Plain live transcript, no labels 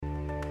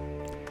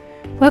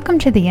Welcome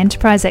to the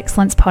Enterprise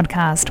Excellence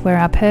Podcast, where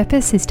our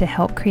purpose is to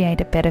help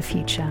create a better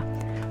future.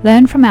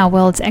 Learn from our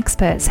world's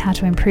experts how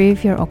to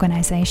improve your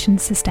organisation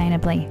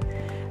sustainably.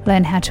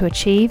 Learn how to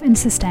achieve and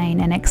sustain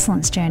an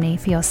excellence journey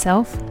for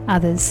yourself,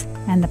 others,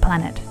 and the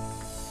planet.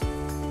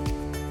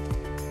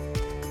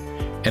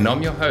 And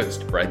I'm your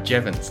host, Brad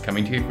Jevons,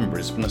 coming to you from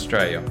Brisbane,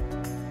 Australia.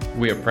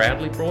 We are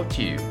proudly brought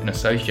to you in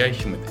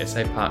association with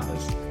SA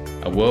Partners,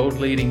 a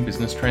world-leading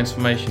business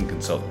transformation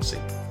consultancy.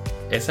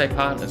 SA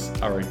Partners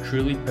are a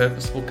truly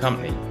purposeful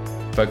company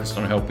focused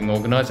on helping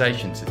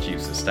organisations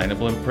achieve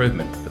sustainable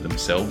improvement for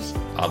themselves,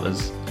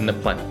 others, and the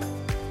planet.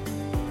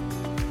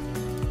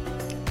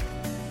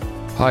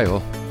 Hi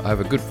all, I have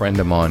a good friend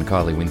of mine,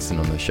 Kylie Winson,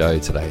 on the show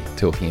today,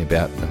 talking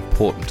about an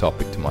important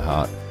topic to my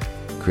heart,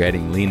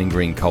 creating lean and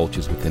green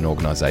cultures within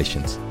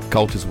organisations.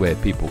 Cultures where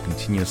people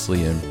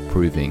continuously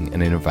improving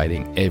and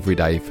innovating every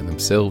day for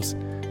themselves,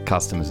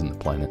 customers, and the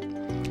planet.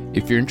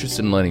 If you're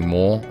interested in learning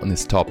more on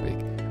this topic,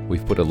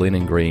 we've put a lean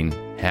and green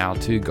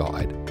how-to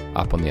guide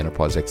up on the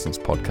Enterprise Excellence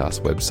Podcast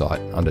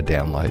website under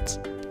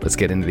downloads. Let's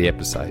get into the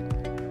episode.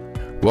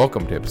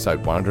 Welcome to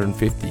episode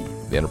 150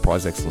 of the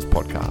Enterprise Excellence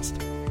Podcast.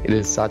 It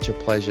is such a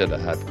pleasure to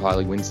have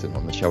Kylie Winson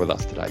on the show with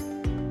us today.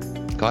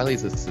 Kylie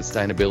is a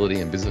sustainability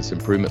and business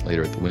improvement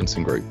leader at the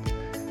Winson Group,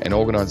 an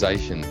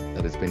organisation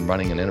that has been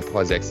running an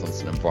enterprise excellence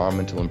and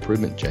environmental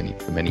improvement journey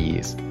for many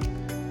years.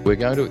 We're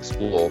going to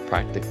explore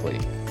practically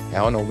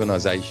how an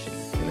organisation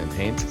can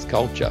enhance its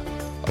culture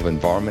of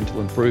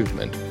environmental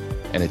improvement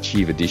and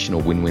achieve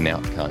additional win-win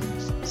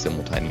outcomes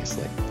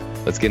simultaneously.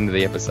 Let's get into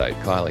the episode.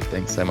 Kylie,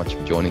 thanks so much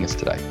for joining us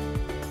today.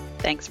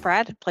 Thanks,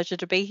 Brad. Pleasure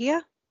to be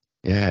here.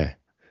 Yeah.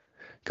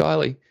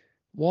 Kylie,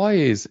 why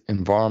is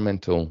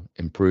environmental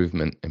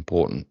improvement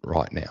important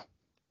right now?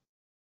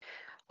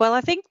 Well,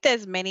 I think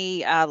there's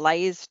many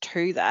layers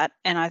to that,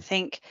 and I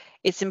think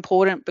it's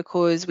important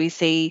because we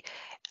see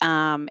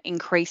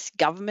increased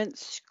government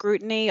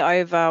scrutiny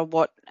over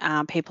what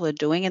people are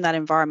doing in that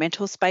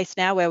environmental space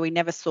now, where we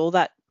never saw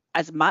that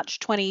as much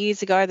 20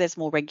 years ago. There's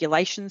more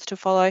regulations to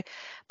follow.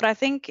 But I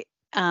think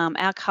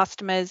our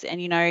customers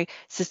and,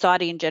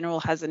 society in general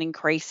has an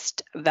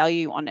increased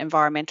value on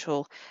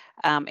environmental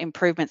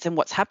improvements and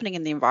what's happening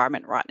in the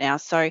environment right now.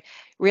 So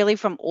really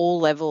from all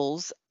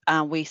levels,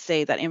 we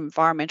see that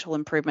environmental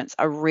improvements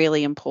are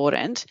really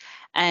important,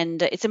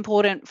 and it's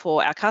important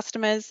for our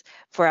customers,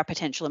 for our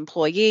potential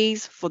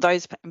employees, for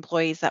those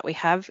employees that we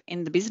have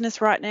in the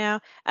business right now,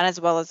 and as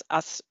well as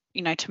us,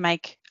 to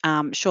make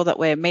sure that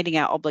we're meeting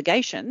our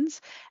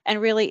obligations.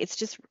 And really,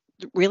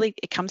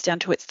 it comes down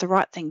to it's the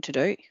right thing to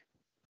do.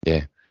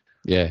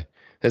 Yeah.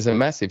 There's a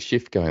massive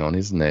shift going on,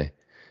 isn't there?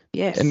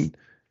 Yes. And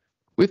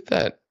with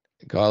that,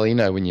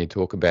 Kylie, when you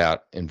talk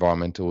about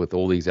environmental with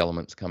all these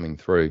elements coming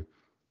through,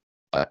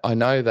 I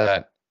know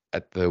that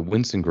at the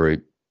Winson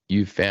Group,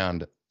 you've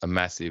found a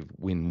massive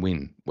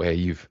win-win where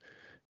you've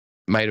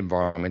made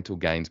environmental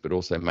gains, but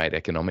also made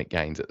economic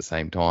gains at the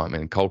same time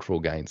and cultural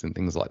gains and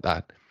things like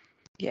that.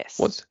 Yes.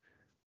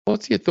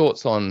 What's your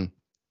thoughts on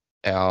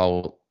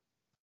a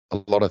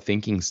lot of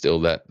thinking still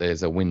that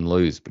there's a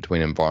win-lose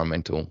between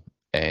environmental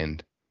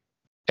and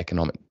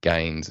economic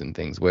gains and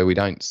things where we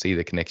don't see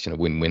the connection of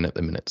win-win at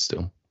the minute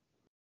still?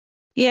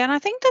 Yeah, and I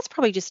think that's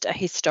probably just a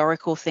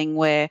historical thing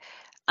where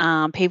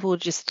people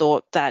just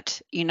thought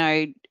that,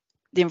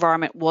 the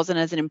environment wasn't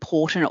as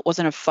important, it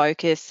wasn't a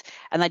focus,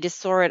 and they just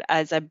saw it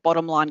as a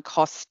bottom line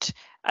cost,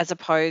 as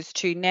opposed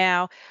to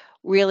now,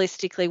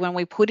 realistically, when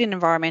we put in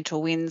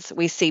environmental wins,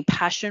 we see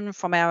passion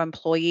from our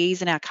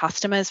employees and our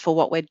customers for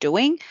what we're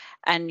doing.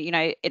 And,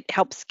 it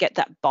helps get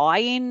that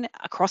buy-in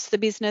across the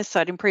business,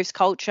 so it improves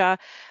culture.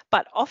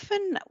 But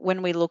often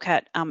when we look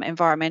at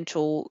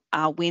environmental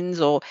wins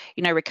or,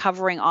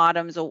 recovering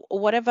items or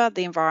whatever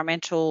the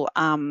environmental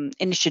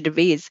initiative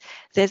is,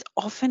 there's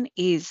often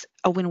is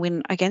a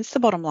win-win against the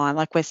bottom line,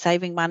 like we're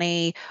saving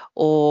money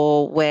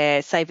or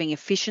we're saving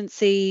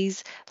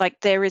efficiencies, like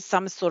there is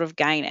some sort of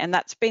gain. And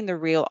that's been the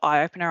real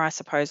eye-opener, I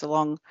suppose,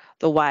 along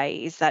the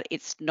way, is that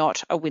it's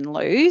not a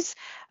win-lose.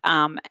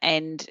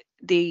 And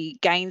the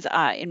gains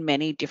are in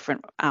many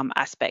different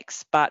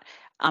aspects. But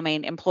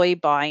employee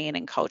buy-in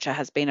and culture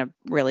has been a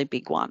really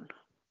big one.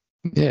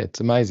 Yeah, it's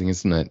amazing,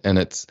 isn't it? And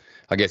it's,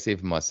 I guess,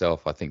 even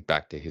myself, I think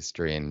back to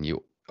history, and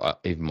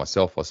even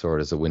myself, I saw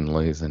it as a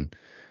win-lose, and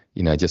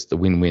just the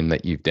win-win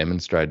that you've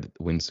demonstrated at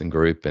the Winson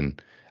Group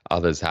and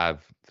others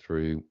have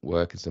through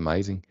work is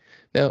amazing.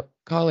 Now,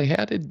 Kylie,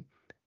 how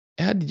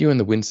did you and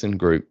the Winson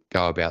Group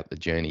go about the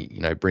journey?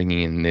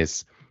 Bringing in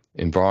this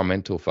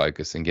environmental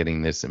focus and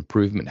getting this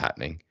improvement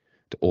happening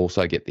to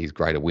also get these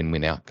greater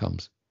win-win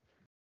outcomes?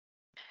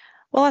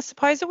 Well, I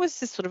suppose it was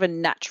just sort of a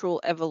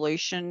natural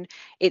evolution.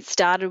 It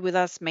started with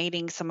us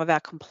meeting some of our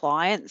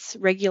compliance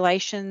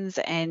regulations,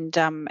 and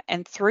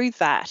through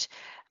that,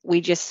 we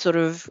just sort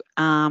of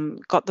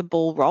got the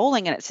ball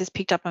rolling, and it's just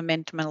picked up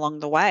momentum along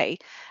the way.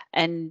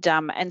 And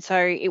so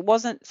it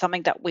wasn't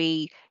something that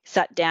we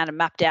sat down and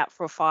mapped out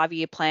for a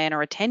 5-year plan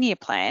or a 10-year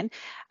plan.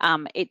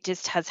 It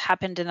just has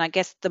happened. And I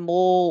guess the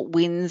more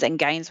wins and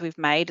gains we've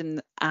made,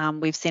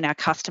 and we've seen our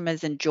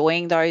customers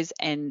enjoying those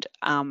and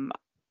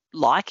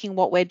liking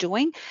what we're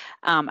doing,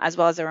 as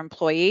well as our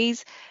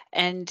employees.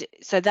 And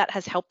so that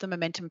has helped the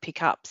momentum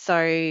pick up.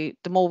 So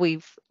the more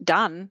we've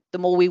done, the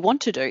more we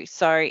want to do.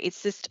 So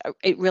it's just,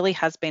 it really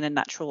has been a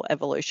natural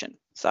evolution.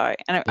 So,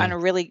 and a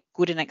really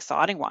good and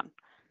exciting one.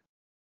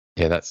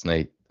 Yeah, that's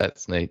neat.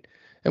 That's neat.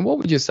 And what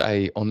would you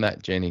say on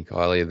that journey,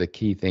 Kylie, are the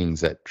key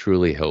things that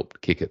truly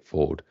helped kick it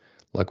forward?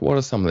 Like, what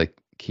are some of the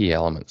key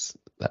elements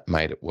that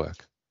made it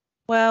work?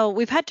 Well,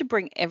 we've had to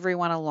bring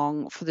everyone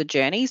along for the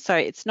journey. So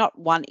it's not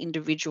one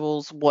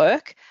individual's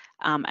work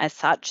as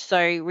such. So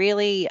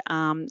really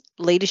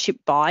leadership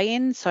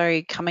buy-in.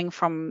 So coming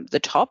from the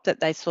top, that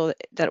they saw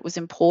that it was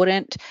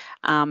important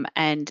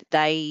and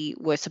they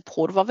were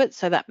supportive of it.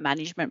 So that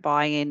management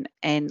buy-in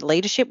and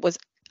leadership was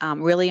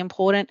really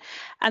important.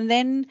 And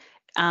then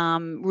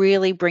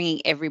really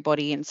bringing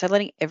everybody in. So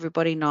letting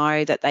everybody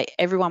know that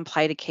everyone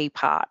played a key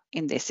part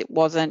in this. It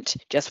wasn't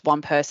just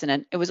one person,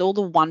 and it was all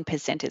the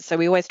 1%ers. So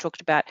we always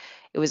talked about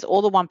it was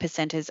all the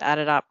 1%ers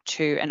added up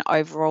to an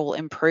overall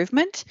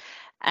improvement.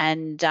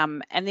 And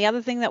the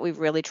other thing that we've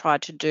really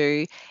tried to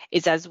do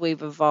is, as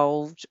we've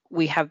evolved,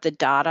 we have the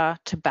data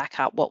to back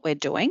up what we're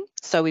doing.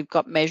 So we've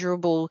got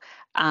measurable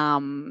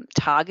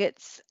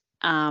targets,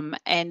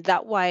 and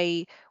that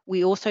way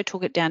we also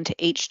took it down to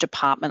each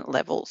department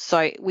level.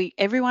 So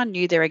everyone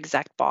knew their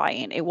exact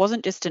buy-in. It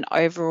wasn't just an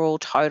overall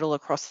total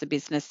across the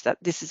business that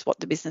this is what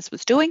the business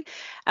was doing.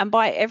 And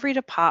by every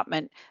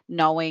department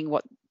knowing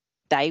what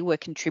they were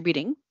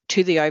contributing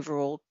to the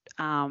overall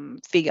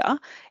figure,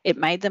 it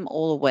made them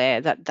all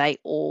aware that they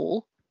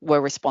all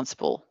were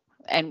responsible.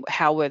 And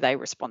how were they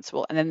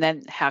responsible? And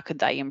then how could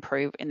they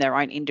improve in their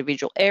own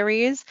individual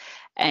areas?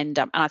 And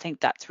I think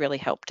that's really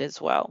helped as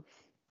well.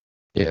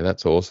 Yeah,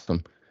 that's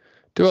awesome.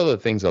 Two other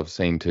things I've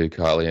seen too,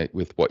 Kylie,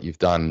 with what you've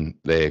done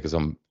there, because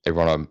I'm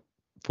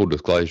full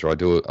disclosure, I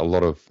do a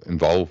lot of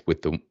involved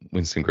with the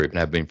Winson Group and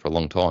have been for a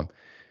long time.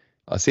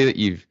 I see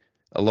that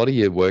a lot of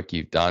your work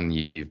you've done,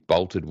 you've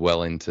bolted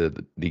well into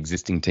the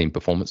existing team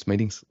performance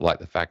meetings, like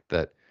the fact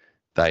that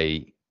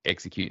they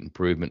execute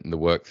improvement and the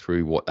work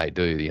through what they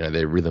do,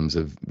 their rhythms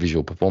of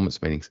visual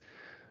performance meetings.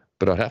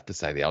 But I'd have to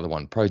say the other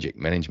one, project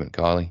management,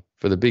 Kylie,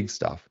 for the big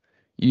stuff,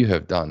 you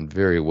have done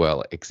very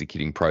well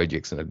executing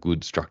projects in a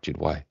good structured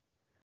way.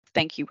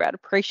 Thank you, Brad.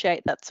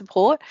 Appreciate that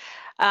support.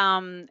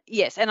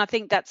 Yes, and I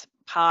think that's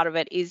part of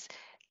it is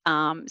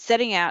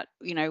setting out,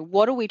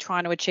 what are we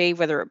trying to achieve,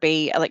 whether it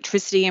be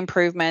electricity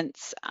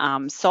improvements,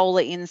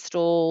 solar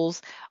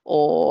installs,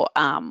 or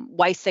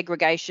waste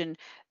segregation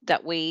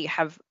that we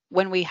have.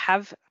 When we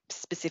have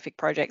specific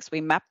projects, we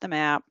map them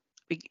out,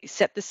 we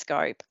set the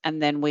scope, and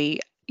then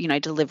we,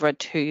 deliver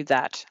to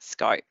that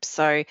scope.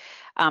 So,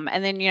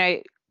 and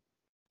then,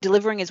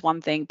 delivering is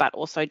one thing, but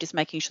also just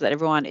making sure that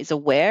everyone is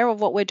aware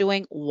of what we're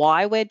doing,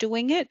 why we're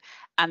doing it,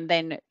 and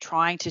then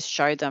trying to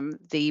show them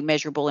the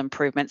measurable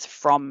improvements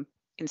from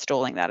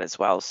installing that as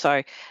well.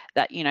 So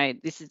that,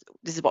 this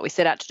is what we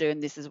set out to do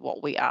and this is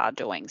what we are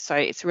doing. So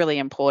it's really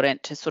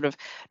important to sort of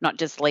not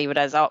just leave it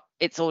as, oh,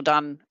 it's all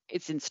done,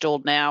 it's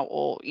installed now,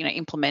 or,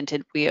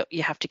 implemented. You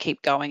have to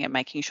keep going and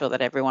making sure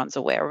that everyone's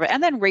aware of it,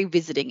 and then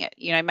revisiting it,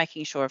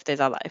 making sure if there's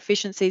other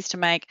efficiencies to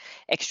make,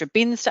 extra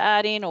bins to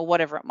add in, or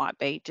whatever it might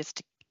be, just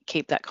to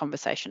keep that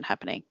conversation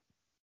happening.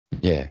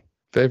 Yeah,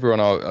 for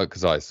everyone,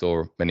 because I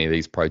saw many of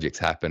these projects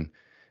happen,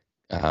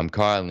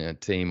 Kyle and a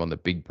team on the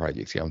big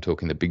projects, I'm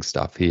talking the big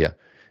stuff here,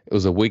 it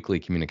was a weekly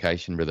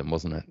communication rhythm,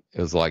 wasn't it?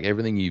 It was like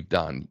everything you've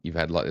done, you've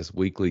had like this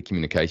weekly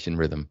communication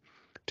rhythm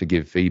to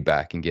give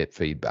feedback and get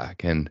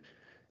feedback. And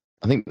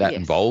I think that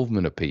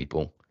involvement of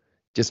people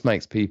just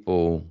makes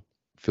people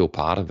feel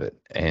part of it.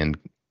 And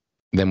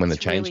then when the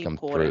change really comes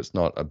through, it's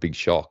not a big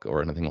shock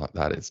or anything like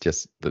that. It's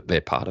just that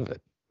they're part of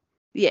it.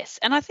 Yes.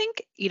 And I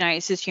think,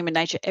 it's just human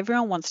nature.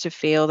 Everyone wants to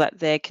feel that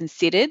they're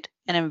considered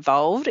and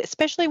involved,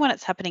 especially when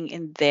it's happening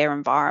in their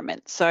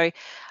environment. So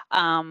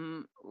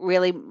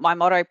really my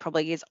motto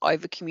probably is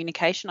over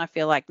communication. I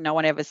feel like no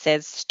one ever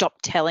says,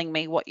 stop telling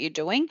me what you're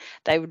doing.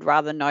 They would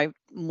rather know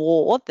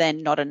more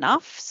than not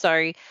enough.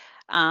 So,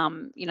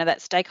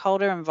 that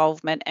stakeholder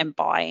involvement and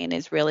buy-in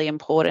is really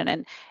important.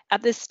 And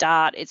at the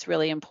start, it's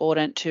really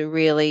important to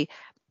really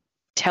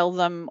tell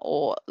them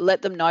or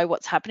let them know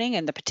what's happening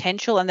and the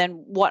potential, and then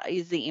what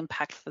is the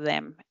impact for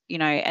them,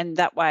 and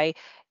that way,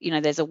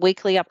 there's a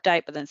weekly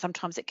update, but then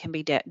sometimes it can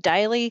be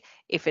daily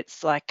if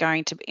it's like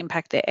going to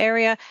impact their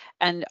area.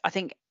 And I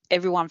think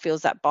everyone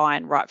feels that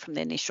buy-in right from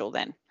the initial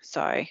then.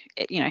 So,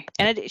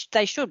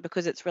 they should,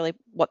 because it's really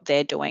what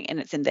they're doing and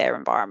it's in their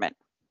environment.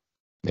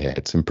 Yeah,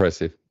 it's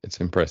impressive. It's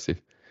impressive.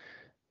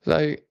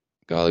 So,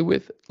 Kylie,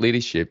 with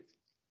leadership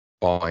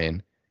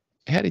buy-in,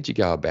 how did you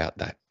go about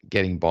that?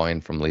 Getting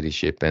buy-in from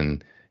leadership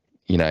and,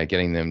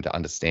 getting them to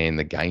understand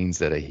the gains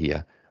that are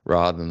here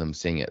rather than them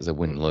seeing it as a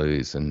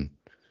win-lose and,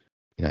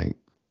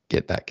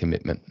 get that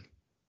commitment.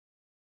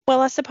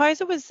 Well, I suppose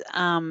it was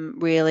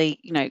really,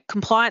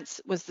 compliance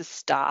was the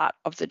start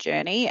of the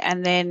journey.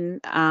 And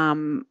then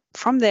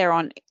from there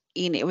on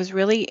in, it was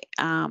really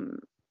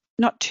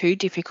not too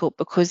difficult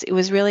because it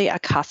was really our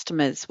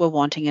customers were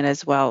wanting it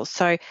as well.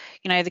 So,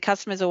 the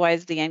customer's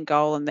always the end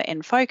goal and the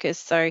end focus.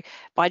 So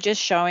by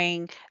just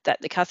showing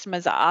that the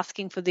customers are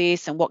asking for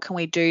this and what can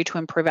we do to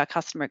improve our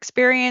customer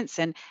experience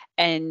and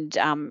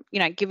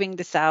giving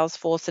the sales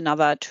force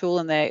another tool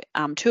in their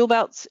tool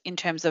belts in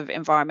terms of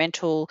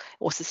environmental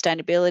or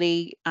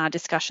sustainability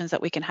discussions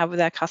that we can have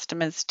with our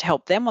customers to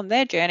help them on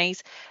their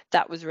journeys,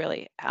 that was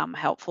really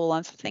helpful.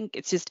 And so I think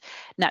it's just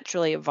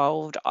naturally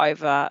evolved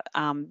over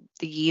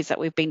the years that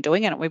we've been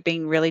doing it. We've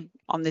been really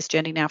on this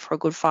journey now for a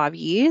good 5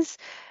 years.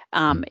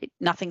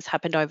 Nothing's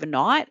happened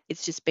overnight.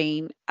 It's just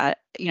been,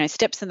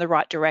 steps in the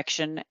right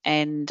direction,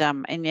 and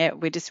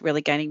we're just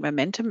really gaining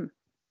momentum.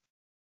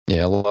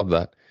 Yeah, I love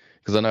that,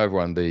 because I know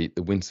everyone, the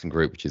Winson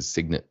Group, which is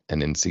Signet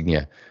and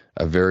Insignia,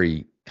 are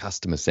very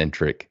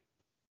customer-centric.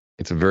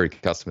 It's a very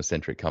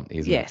customer-centric company,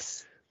 isn't it?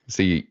 Yes.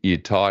 So you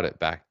tied it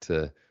back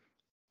to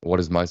what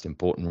is most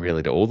important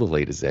really to all the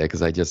leaders there,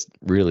 because they just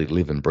really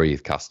live and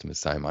breathe customers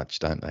so much,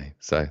 don't they?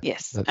 So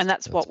yes, and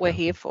that's what we're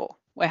here for.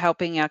 We're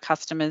helping our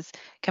customers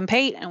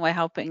compete, and we're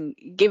helping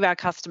give our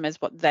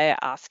customers what they're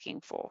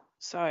asking for.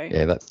 So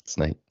yeah, that's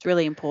neat. It's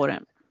really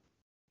important.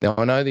 Now,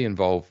 I know the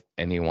involve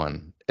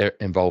everyone.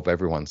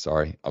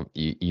 Sorry, I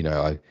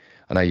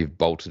know you've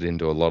bolted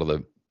into a lot of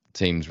the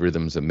team's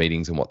rhythms and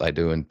meetings and what they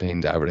do, and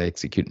been able to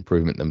execute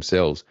improvement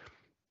themselves.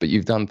 But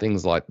you've done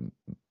things like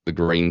the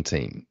green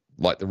team,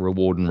 like the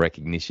reward and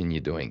recognition you're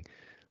doing.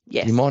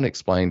 Yes. Do you mind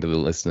explaining to the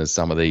listeners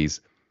some of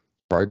these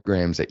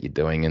programs that you're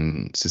doing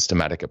and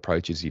systematic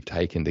approaches you've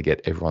taken to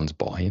get everyone's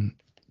buy-in?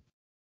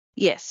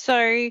 Yes.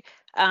 So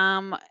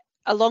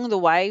along the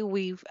way,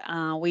 we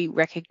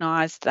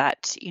recognised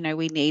that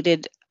we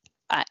needed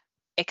an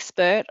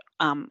expert,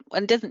 and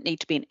it doesn't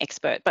need to be an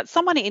expert, but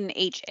someone in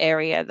each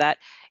area that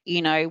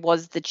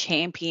was the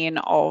champion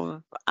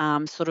of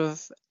sort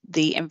of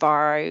the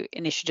Enviro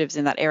initiatives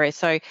in that area.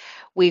 So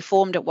we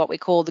formed what we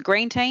call the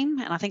Green Team,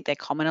 and I think they're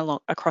common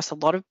across a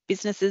lot of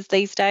businesses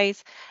these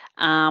days.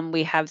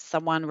 We have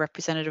someone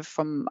representative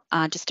from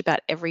just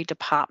about every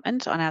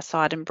department on our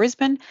side in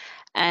Brisbane,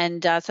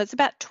 and so it's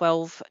about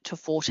 12 to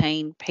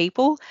 14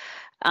 people.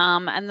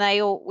 And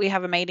we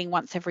have a meeting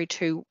once every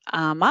 2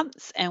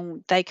 months,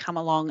 and they come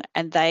along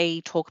and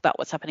they talk about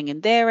what's happening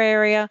in their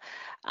area,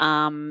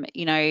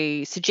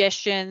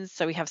 suggestions.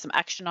 So we have some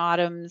action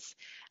items.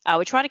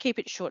 We try to keep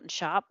it short and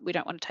sharp. We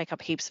don't want to take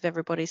up heaps of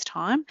everybody's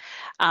time.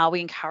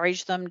 We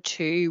encourage them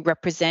to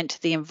represent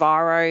the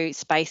Enviro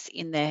space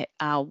in their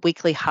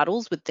weekly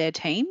huddles with their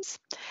teams.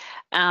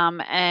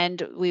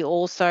 And we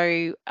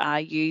also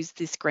use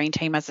this green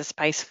team as a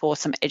space for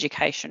some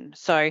education.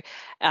 So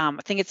I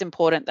think it's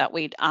important that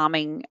we're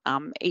arming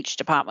each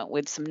department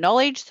with some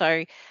knowledge.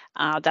 So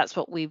that's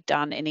what we've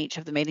done in each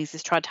of the meetings,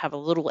 is tried to have a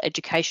little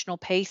educational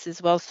piece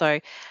as well, so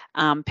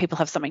people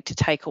have something to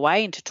take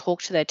away and to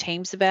talk to their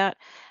teams about.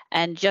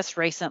 And just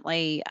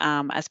recently,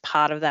 as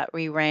part of that,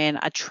 we ran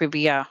a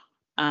trivia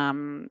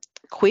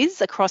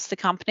quiz across the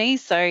company,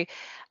 so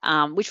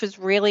which was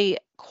really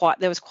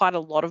there was quite a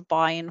lot of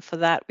buy-in for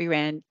that. We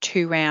ran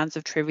 2 rounds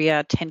of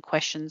trivia, 10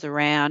 questions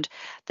around.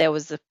 There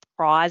was a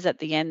prize at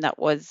the end that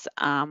was,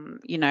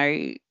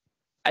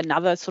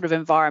 another sort of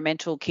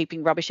environmental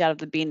keeping rubbish out of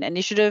the bin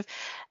initiative,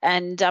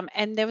 and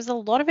there was a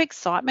lot of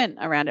excitement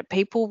around it.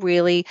 People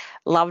really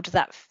loved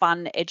that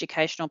fun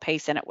educational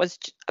piece, and it was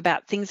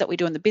about things that we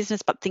do in the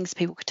business, but things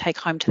people could take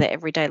home to their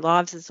everyday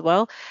lives as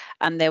well.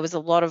 And there was a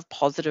lot of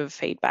positive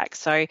feedback.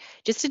 So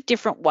just a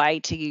different way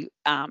to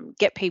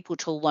get people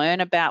to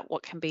learn about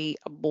what can be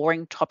a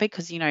boring topic,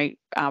 because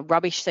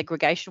rubbish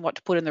segregation, what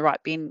to put in the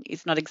right bin,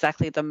 is not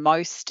exactly the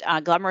most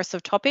glamorous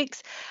of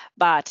topics,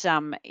 but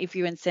if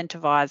you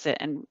incentivize it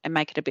and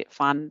make it a bit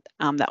fun,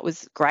 that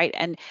was great.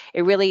 And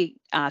it really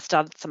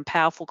started some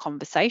powerful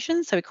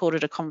conversations, so we called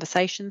it a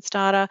conversation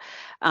starter.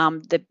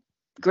 The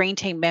Green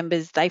Team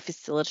members, they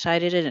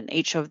facilitated it in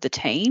each of the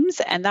teams,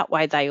 and that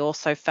way they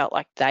also felt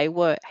like they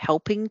were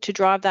helping to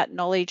drive that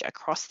knowledge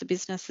across the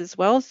business as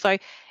well. So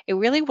it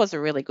really was a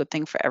really good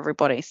thing for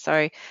everybody.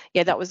 So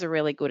yeah, that was a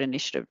really good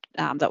initiative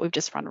that we've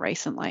just run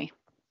recently.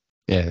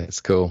 Yeah,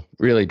 it's cool.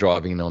 Really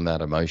driving on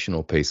that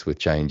emotional piece with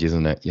change,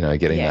 isn't it?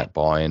 Getting that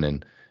buy-in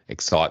and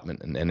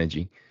excitement and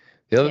energy.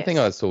 The other thing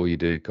I saw you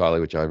do,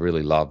 Kylie, which I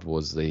really loved,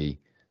 was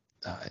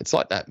it's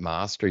like that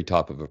mastery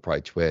type of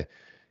approach where,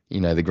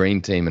 the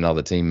Green Team and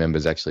other team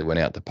members actually went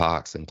out to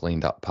parks and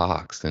cleaned up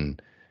parks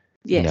and,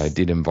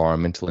 did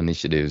environmental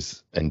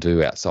initiatives and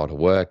do outside of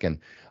work. And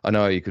I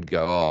know you could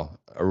go,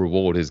 a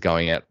reward is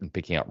going out and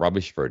picking up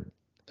rubbish for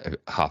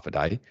half a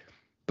day.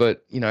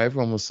 But,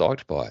 everyone was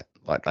psyched by it.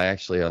 Like, they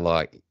actually are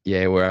like,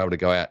 yeah, we're able to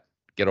go out,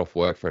 get off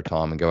work for a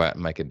time and go out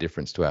and make a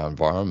difference to our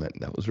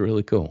environment. That was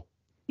really cool.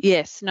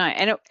 Yes, no,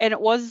 and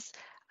it was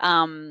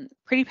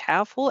pretty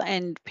powerful,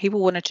 and people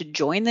wanted to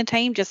join the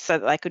team just so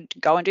that they could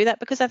go and do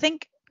that, because I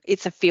think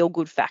it's a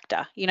feel-good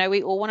factor.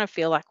 We all want to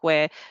feel like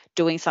we're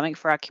doing something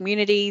for our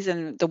communities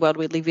and the world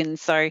we live in.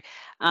 So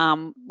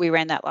we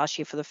ran that last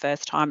year for the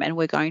first time, and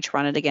we're going to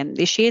run it again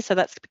this year. So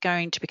that's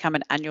going to become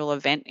an annual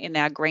event in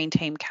our Green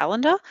Team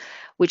calendar,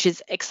 which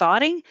is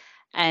exciting.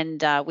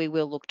 and we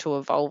will look to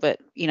evolve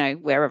it,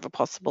 wherever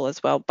possible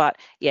as well. But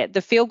yeah,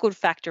 the feel good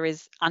factor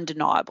is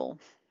undeniable.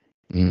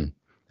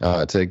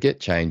 To get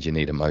change, you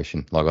need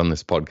emotion. Like on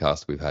this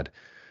podcast we've had,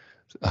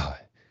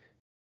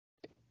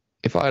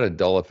 if I had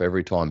 $1 for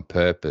every time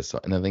purpose,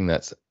 anything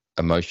that's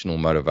emotional,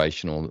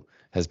 motivational,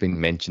 has been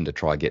mentioned to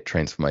try get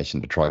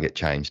transformation, to try get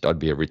changed, I'd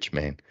be a rich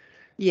man.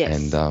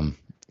 Yes. And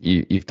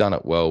you've done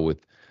it well with,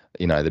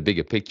 the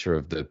bigger picture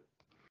of the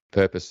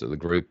purpose of the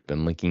group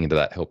and linking into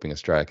that, helping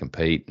Australia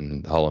compete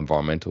and the whole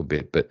environmental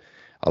bit. But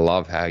I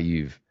love how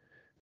you've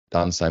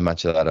done so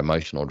much of that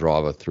emotional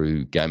driver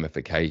through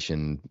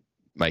gamification,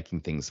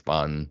 making things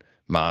fun,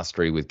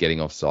 mastery with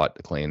getting off site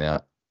to clean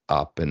out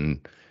up,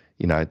 and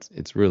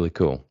it's really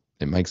cool.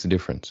 It makes a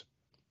difference.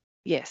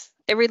 Yes,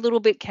 every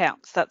little bit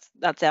counts.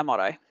 That's our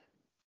motto.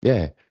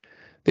 Yeah.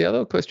 The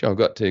other question I've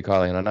got too,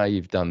 Kylie, and I know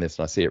you've done this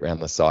and I see it around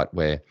the site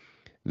where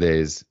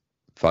there's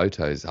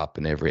photos up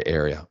in every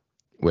area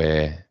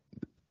where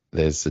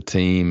there's a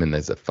team and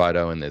there's a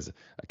photo and there's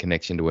a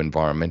connection to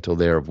environmental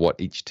there of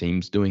what each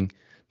team's doing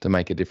to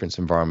make a difference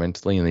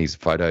environmentally. And these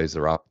photos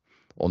are up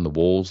on the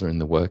walls or in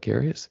the work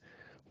areas.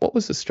 What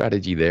was the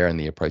strategy there and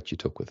the approach you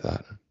took with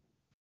that?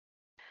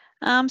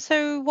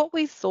 So what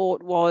we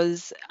thought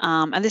was,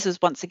 and this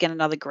is once again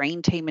another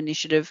green team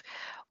initiative,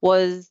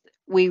 was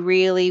we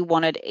really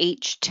wanted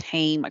each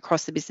team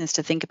across the business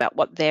to think about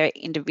what their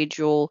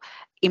individual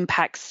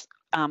impacts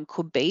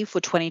could be for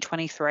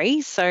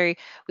 2023. So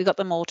we got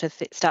them all to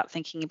start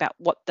thinking about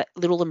what the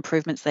little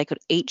improvements they could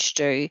each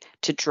do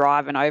to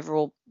drive an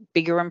overall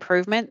bigger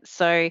improvement.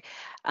 So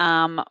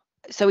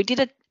we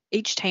did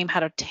each team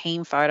had a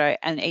team photo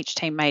and each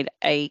team made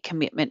a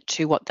commitment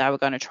to what they were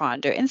going to try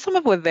and do. And some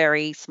of them were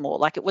very small,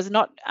 like it was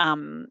not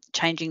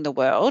changing the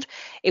world.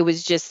 It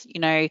was just,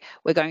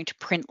 we're going to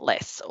print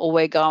less, or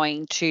we're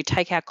going to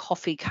take our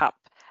coffee cup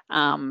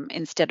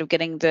instead of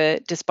getting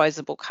the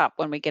disposable cup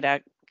when we get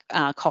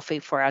our coffee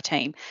for our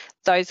team,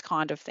 those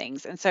kind of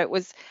things. And so it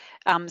was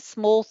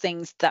small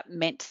things that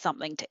meant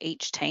something to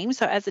each team.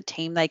 So as a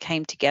team, they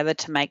came together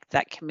to make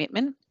that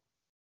commitment.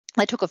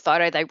 They took a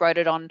photo, they wrote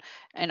it on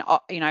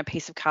a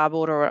piece of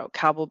cardboard or a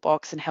cardboard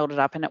box and held it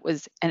up. And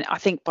I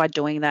think by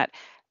doing that,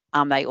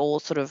 they all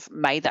sort of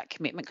made that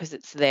commitment because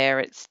it's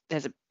there.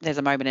 There's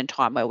a moment in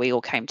time where we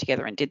all came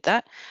together and did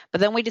that.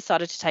 But then we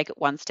decided to take it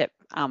one step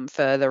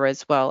further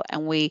as well,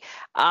 and we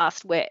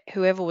asked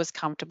whoever was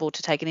comfortable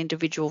to take an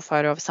individual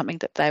photo of something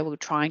that they were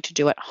trying to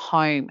do at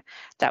home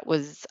that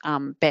was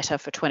better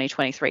for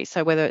 2023.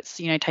 So whether it's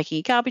taking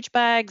your garbage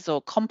bags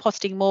or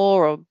composting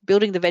more or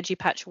building the veggie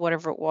patch or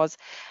whatever it was,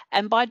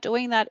 and by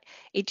doing that,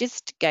 it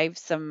just gave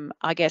some,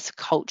 I guess,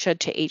 culture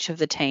to each of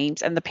the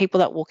teams, and the people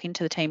that walk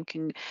into the team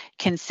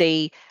can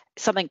see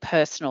something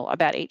personal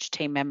about each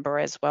team member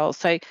as well.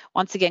 So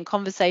once again,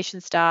 conversation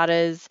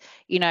starters,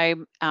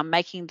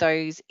 making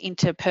those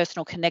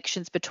interpersonal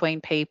connections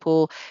between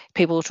people.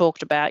 People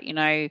talked about,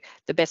 the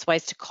best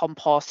ways to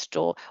compost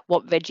or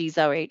what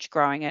veggies are each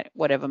growing at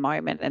whatever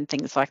moment and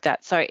things like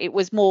that. So it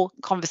was more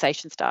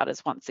conversation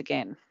starters once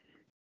again.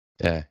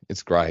 Yeah,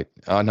 it's great.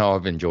 I know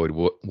I've enjoyed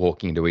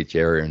walking into each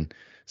area and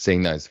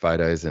seeing those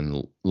photos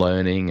and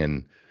learning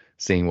and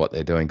seeing what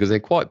they're doing, because they're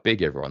quite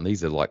big, everyone.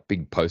 These are like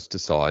big poster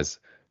size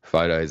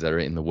photos that are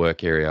in the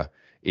work area,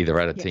 either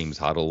at a team's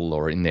huddle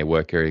or in their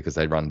work area, because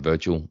they run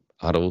virtual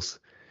huddles,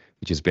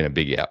 which has been a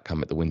big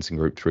outcome at the Winson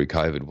Group through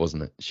COVID,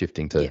 wasn't it?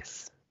 Shifting to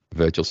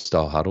virtual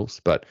style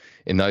huddles. But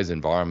in those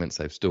environments,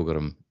 they've still got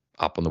them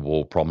up on the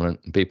wall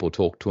prominent and people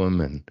talk to them,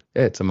 and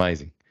it's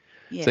amazing.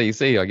 Yeah. So you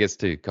see, I guess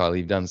too, Kylie,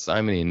 you've done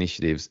so many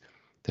initiatives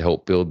to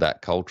help build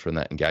that culture and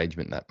that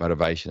engagement, that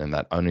motivation and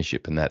that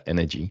ownership and that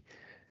energy.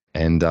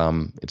 And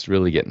it's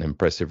really getting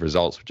impressive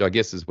results, which I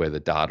guess is where the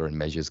data and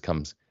measures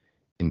comes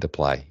into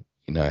play,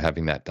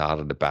 having that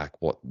data to back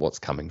what's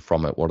coming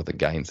from it, what are the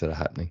gains that are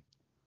happening.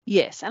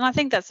 Yes, and I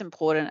think that's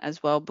important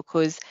as well,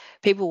 because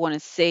people want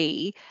to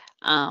see,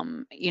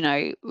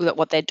 that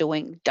what they're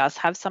doing does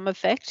have some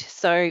effect.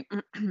 So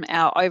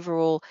our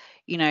overall,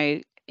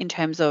 in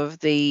terms of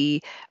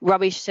the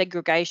rubbish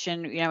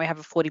segregation, we have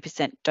a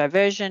 40%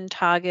 diversion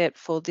target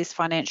for this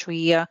financial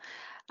year,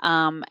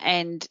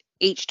 and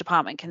each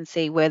department can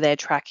see where they're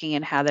tracking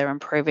and how they're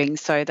improving,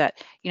 so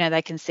that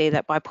they can see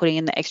that by putting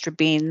in the extra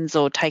bins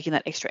or taking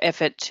that extra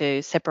effort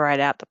to separate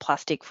out the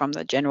plastic from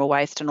the general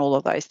waste and all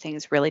of those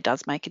things really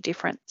does make a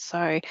difference.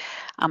 So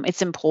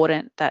it's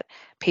important that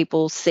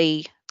people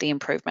see the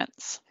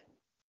improvements.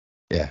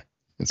 Yeah,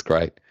 it's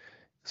great.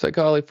 So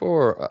Kylie,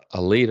 for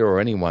a leader or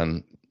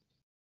anyone,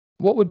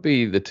 what would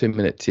be the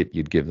 2-minute tip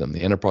you'd give them,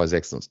 the enterprise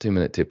excellence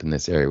 2-minute tip in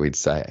this area? We'd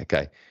say,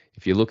 okay,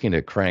 if you're looking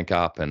to crank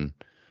up and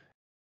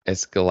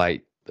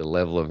escalate the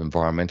level of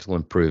environmental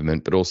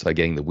improvement, but also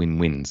getting the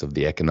win-wins of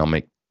the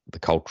economic, the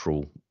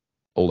cultural,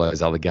 all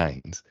those other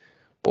gains,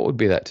 what would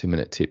be that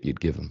 2-minute tip you'd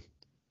give them?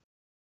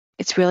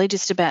 It's really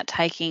just about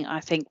taking,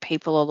 I think,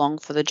 people along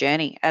for the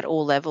journey at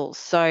all levels.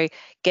 So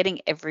getting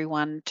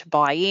everyone to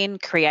buy in,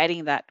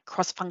 creating that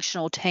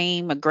cross-functional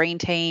team, a green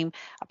team,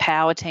 a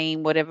power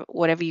team,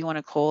 whatever you want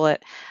to call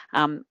it,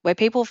 where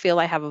people feel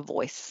they have a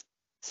voice.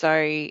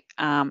 So,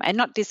 and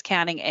not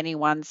discounting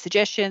anyone's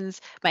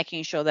suggestions,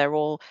 making sure they're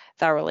all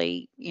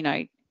thoroughly,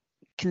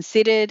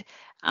 considered,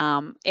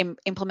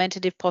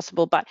 implemented if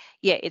possible. But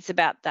yeah, it's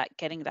about that,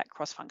 getting that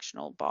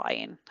cross-functional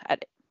buy-in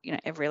at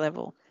every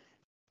level.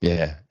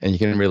 Yeah, and you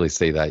can really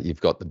see that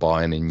you've got the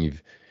buy-in and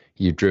you've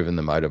driven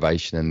the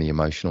motivation and the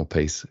emotional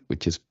piece,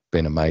 which has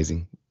been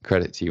amazing.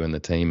 Credit to you and the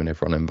team and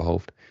everyone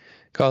involved.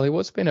 Kylie,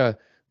 what's been a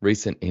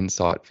recent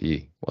insight for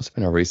you? What's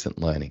been a recent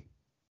learning?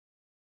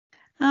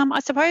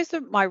 I suppose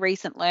that my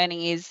recent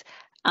learning is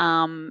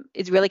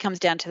it really comes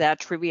down to our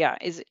trivia.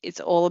 It's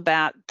all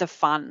about the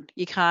fun.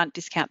 You can't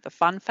discount the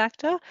fun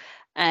factor,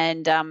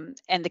 and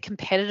the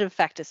competitive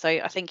factor. So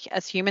I think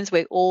as humans,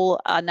 we all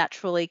are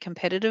naturally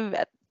competitive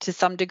to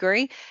some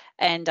degree,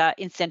 and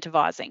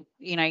incentivizing.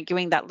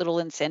 Giving that little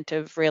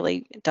incentive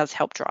really does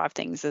help drive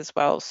things as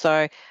well.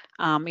 So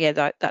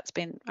that's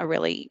been a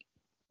really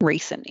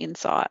recent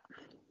insight.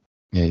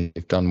 Yeah,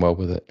 you've done well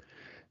with it.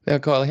 Now,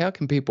 Kylie, how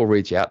can people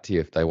reach out to you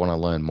if they want to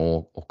learn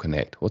more or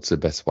connect? What's the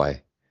best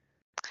way?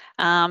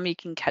 You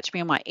can catch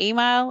me on my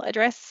email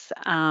address,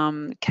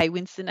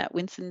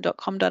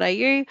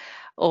 kwinson@winson.com.au,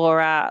 or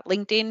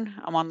LinkedIn.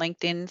 I'm on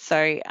LinkedIn.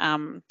 So,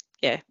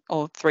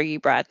 or through you,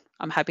 Brad.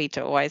 I'm happy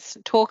to always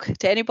talk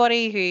to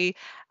anybody who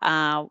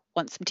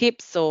wants some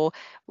tips or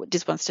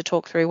just wants to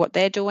talk through what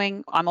they're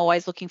doing. I'm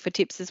always looking for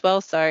tips as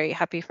well. So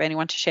happy for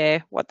anyone to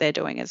share what they're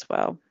doing as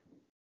well.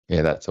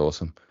 Yeah, that's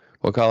awesome.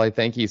 Well, Kylie,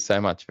 thank you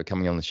so much for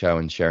coming on the show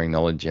and sharing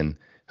knowledge and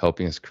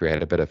helping us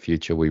create a better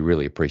future. We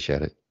really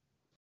appreciate it.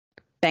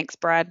 Thanks,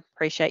 Brad.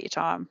 Appreciate your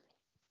time.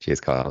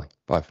 Cheers, Kylie.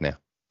 Bye for now.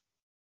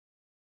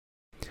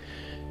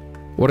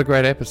 What a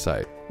great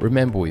episode.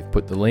 Remember, we've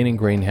put the Lean and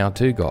Green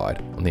How-To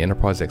Guide on the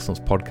Enterprise Excellence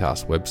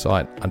Podcast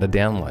website under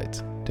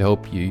downloads to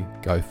help you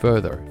go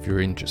further if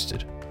you're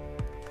interested.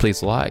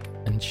 Please like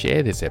and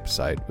share this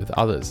episode with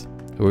others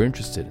who are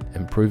interested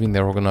in improving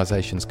their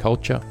organization's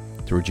culture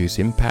to reduce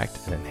impact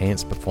and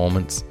enhance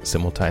performance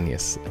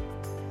simultaneously.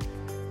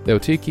 There were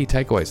two key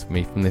takeaways for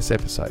me from this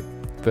episode.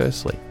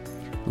 Firstly,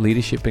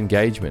 leadership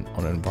engagement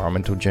on an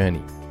environmental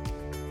journey.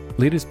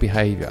 Leaders'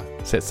 behaviour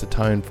sets the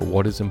tone for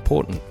what is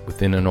important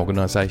within an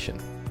organisation.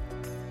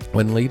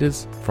 When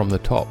leaders from the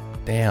top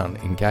down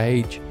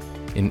engage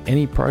in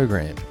any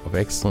program of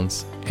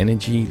excellence,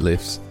 energy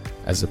lifts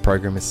as the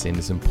program is seen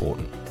as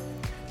important.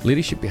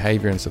 Leadership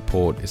behaviour and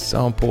support is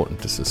so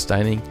important to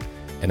sustaining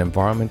an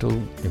environmental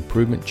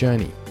improvement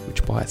journey,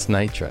 which by its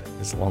nature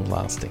is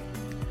long-lasting.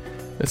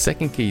 The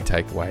second key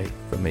takeaway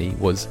for me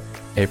was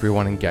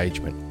everyone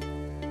engagement.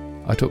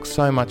 I took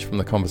so much from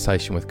the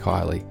conversation with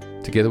Kylie,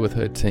 together with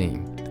her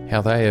team,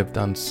 how they have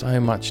done so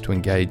much to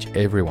engage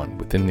everyone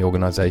within the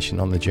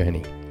organisation on the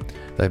journey.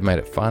 They've made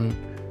it fun,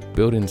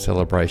 built in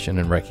celebration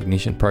and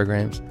recognition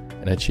programs,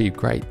 and achieved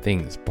great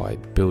things by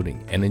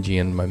building energy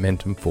and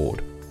momentum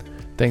forward.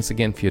 Thanks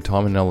again for your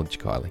time and knowledge,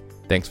 Kylie.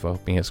 Thanks for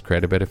helping us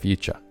create a better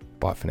future.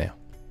 Bye for now.